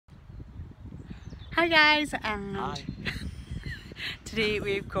Hi guys, and Hi. today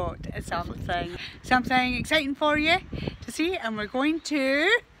we've got something exciting for you to see, and we're going to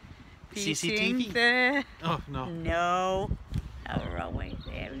be seeing CCTV. the... Oh no. No, wrong way.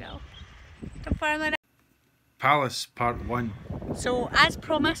 There we go. Dunfermline Palace Part 1. So as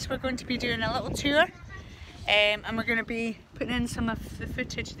promised, we're going to be doing a little tour, and we're going to be putting in some of the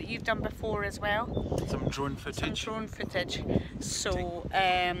footage that you've done before as well. Some drone footage. So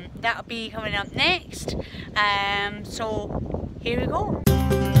that'll be coming up next. So here we go.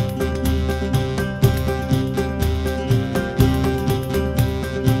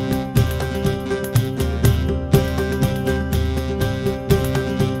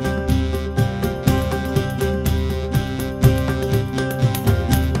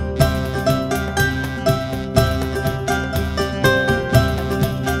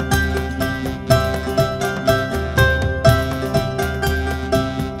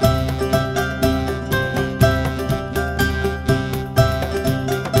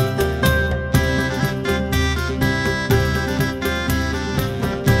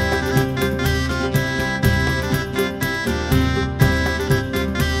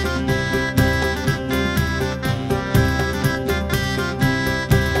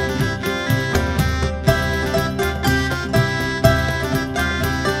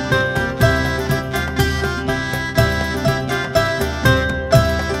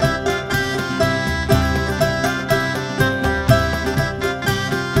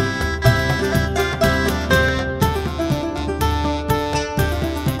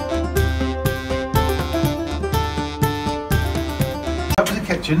 Up to the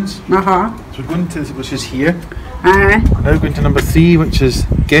kitchens. So we're going to, which is here. Alright. Now we're going to number 3, which is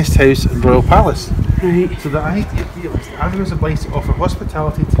guest house and royal palace. Right. So the idea here is the Abbey was obliged to offer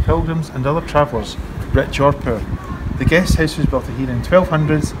hospitality to pilgrims and other travellers, rich or poor. The guest house was built here in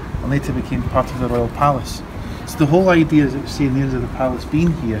 1200s and later became part of the royal palace. So the whole idea, as it was saying there, of the palace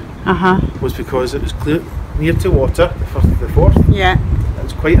being here was because it was clear, near to water, the first and the fourth. Yeah. It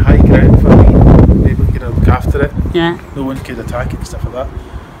was quite high ground for able to look after it. Yeah. No one could attack it and stuff like that.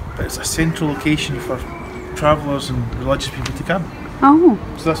 But it's a central location for travellers and religious people to come. Oh.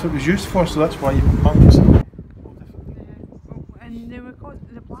 So that's what it was used for, so that's why you've got monks. And they were called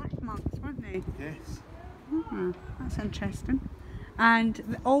the Black Monks, weren't they? Yes. That's interesting.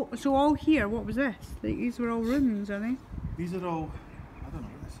 And all here, what was this? These were all rooms, are they? These are all, I don't know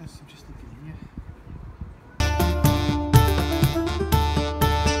what this is, I'm just looking here.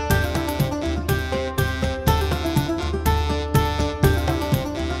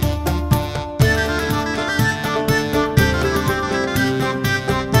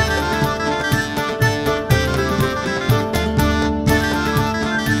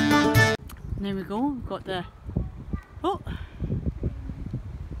 There we go, we've got the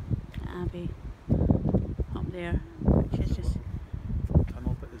Abbey up there, which is just,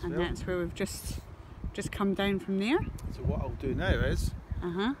 Tunnel bit as and well. that's where we've just come down from there. So what I'll do now is,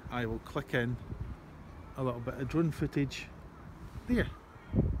 I will click in a little bit of drone footage there.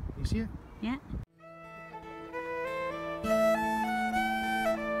 You see it? Yeah.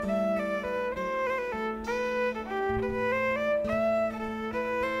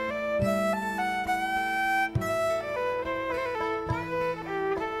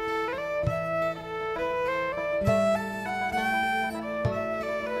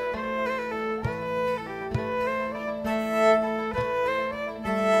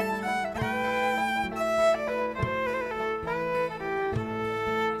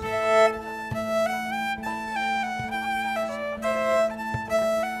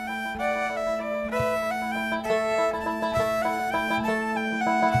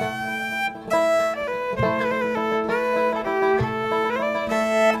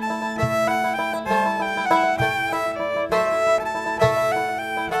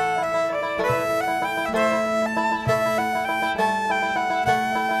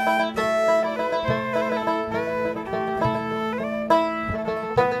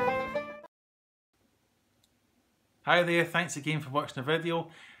 Hi there, thanks again for watching the video.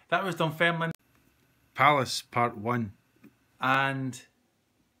 That was Dunfermline Palace Part 1. And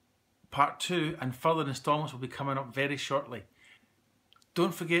Part 2 and further installments will be coming up very shortly.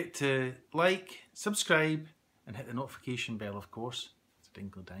 Don't forget to like, subscribe and hit the notification bell, of course. It's a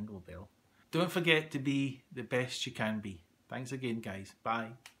dingle dangle bell. Don't forget to be the best you can be. Thanks again guys,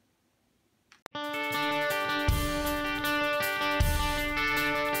 bye.